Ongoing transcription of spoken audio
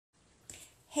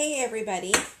Hey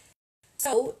everybody.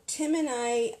 So Tim and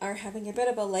I are having a bit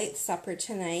of a late supper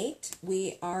tonight.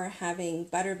 We are having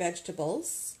butter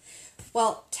vegetables.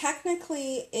 Well,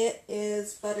 technically it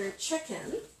is butter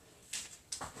chicken,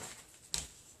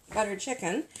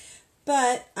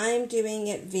 but I'm doing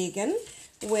it vegan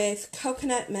with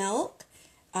coconut milk,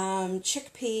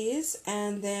 chickpeas,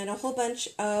 and then a whole bunch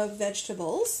of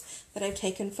vegetables that I've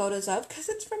taken photos of because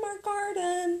it's from our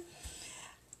garden.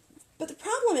 But the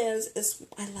problem is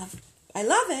I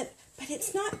love it, but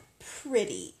it's not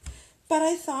pretty. But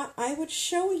I thought I would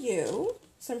show you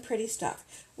some pretty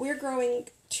stuff. We're growing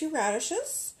 2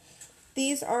 radishes.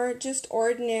 These are just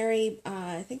ordinary,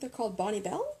 I think they're called Bonnie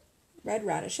Bell, red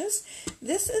radishes.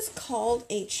 This is called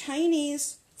a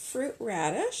Chinese fruit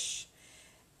radish,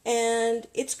 and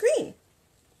it's green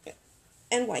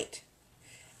and white.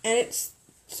 And it's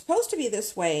supposed to be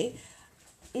this way.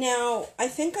 Now, I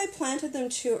think I planted them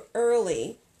too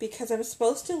early because I'm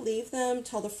supposed to leave them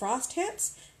till the frost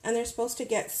hits and they're supposed to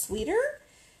get sweeter.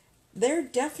 They're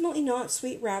definitely not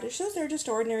sweet radishes, they're just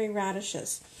ordinary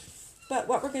radishes. But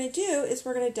what we're going to do is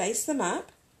we're going to dice them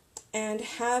up and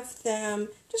have them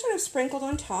just sort of sprinkled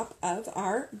on top of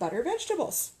our butter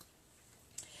vegetables.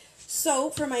 So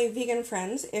for my vegan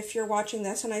friends, if you're watching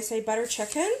this and I say butter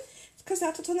chicken, because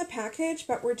that's what's on the package,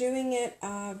 but we're doing it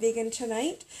vegan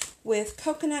tonight with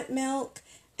coconut milk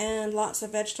and lots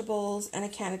of vegetables and a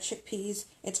can of chickpeas.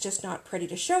 It's just not pretty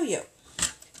to show you.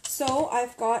 So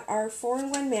I've got our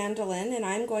 4-in-1 mandolin, and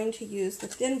I'm going to use the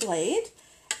thin blade.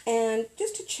 And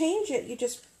just to change it, you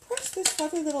just press this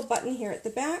lovely little button here at the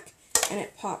back and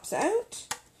it pops out.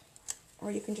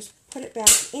 Or you can just put it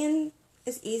back in,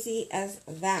 as easy as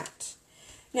that.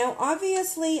 Now,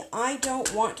 obviously, I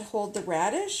don't want to hold the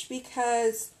radish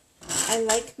because I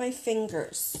like my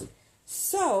fingers.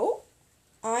 So,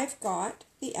 I've got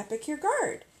the Epicure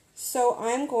guard. So,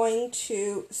 I'm going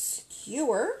to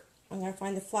skewer, I'm going to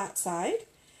find the flat side,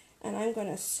 and I'm going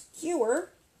to skewer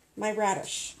my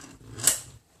radish.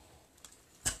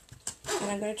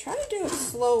 And I'm going to try to do it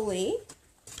slowly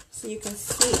so you can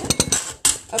see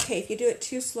it. Okay, if you do it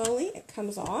too slowly, it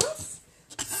comes off.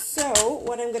 So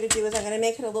what I'm going to do is I'm going to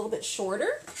make it a little bit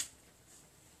shorter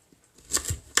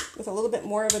with a little bit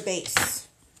more of a base.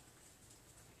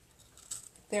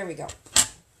 There we go.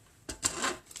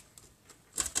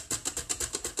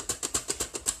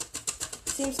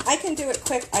 Seems I can do it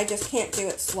quick, I just can't do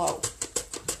it slow.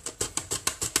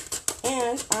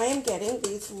 And I am getting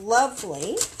these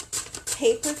lovely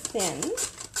paper thin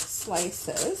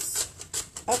slices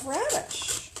of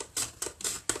radish.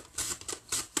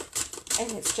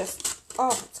 And it's just,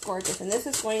 oh, it's gorgeous. And this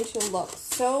is going to look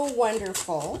so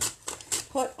wonderful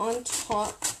put on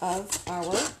top of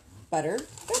our butter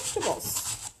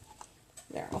vegetables.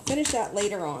 There, I'll finish that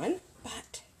later on.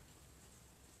 But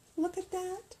look at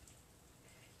that.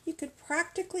 You could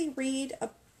practically read,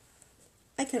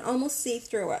 I can almost see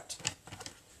through it.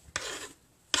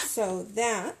 So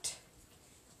that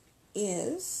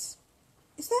is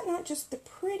that not just the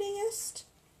prettiest?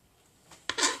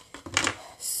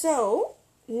 So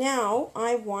now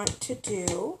I want to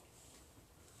do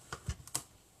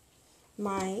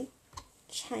my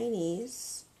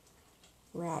Chinese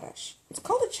radish. It's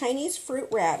called a Chinese fruit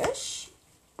radish.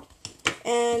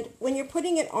 And when you're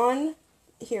putting it on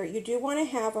here, you do want to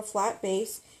have a flat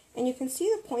base, and you can see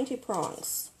the pointy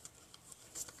prongs.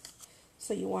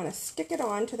 So you want to stick it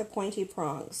on to the pointy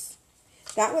prongs.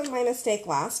 That was my mistake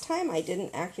last time. I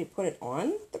didn't actually put it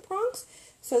on the prongs.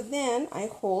 So then I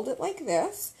hold it like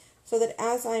this so that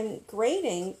as I'm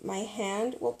grating, my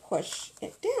hand will push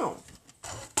it down.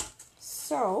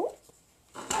 So,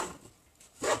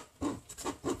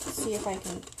 see if I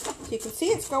can, so you can see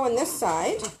it's going this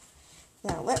side.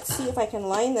 Now let's see if I can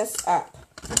line this up.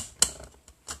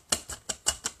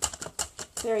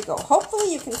 There we go.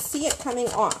 Hopefully you can see it coming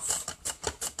off.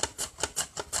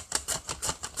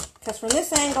 Because from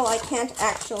this angle I can't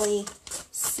actually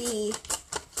see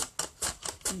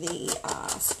the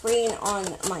screen on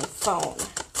my phone.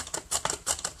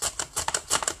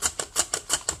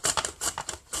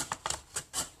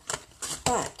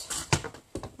 But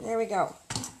there we go.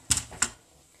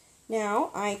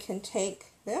 Now I can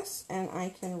take this and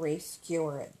I can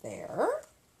re-skewer it there.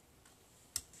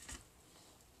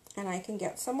 And I can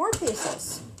get some more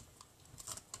pieces.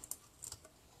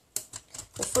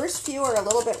 The first few are a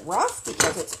little bit rough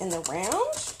because it's in the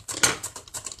round.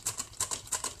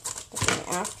 But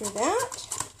then after that,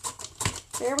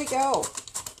 there we go.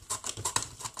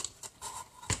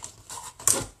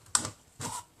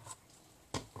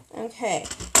 Okay,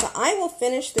 so I will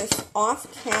finish this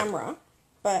off camera,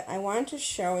 but I want to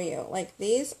show you, like,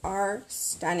 these are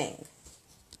stunning.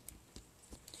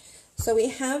 So we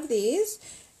have these,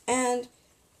 and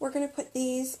we're going to put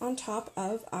these on top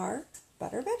of our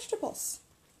butter vegetables.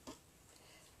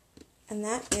 And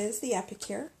that is the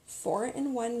Epicure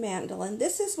 4-in-1 mandolin.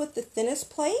 This is with the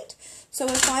thinnest plate. So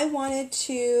if I wanted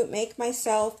to make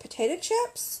myself potato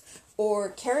chips or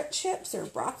carrot chips or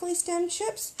broccoli stem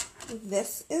chips,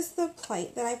 this is the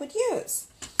plate that I would use.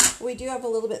 We do have a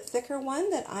little bit thicker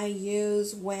one that I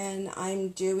use when I'm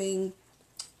doing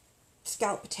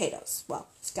scalloped potatoes. Well,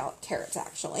 scalloped carrots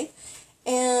actually.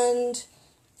 And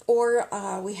or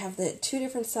we have the 2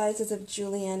 different sizes of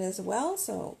julienne as well.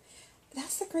 So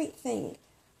that's the great thing.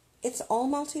 It's all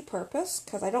multi-purpose,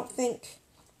 because I don't think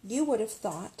you would have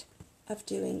thought of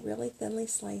doing really thinly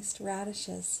sliced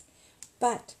radishes.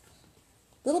 But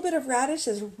a little bit of radish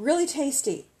is really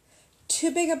tasty.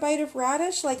 Too big a bite of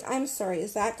radish, like, I'm sorry,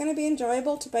 is that going to be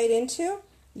enjoyable to bite into?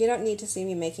 You don't need to see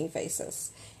me making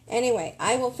faces. Anyway,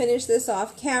 I will finish this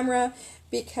off camera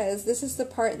because this is the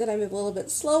part that I'm a little bit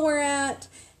slower at,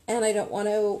 and I don't want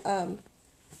to,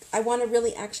 I want to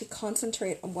really actually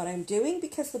concentrate on what I'm doing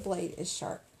because the blade is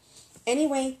sharp.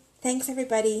 Anyway, thanks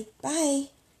everybody. Bye.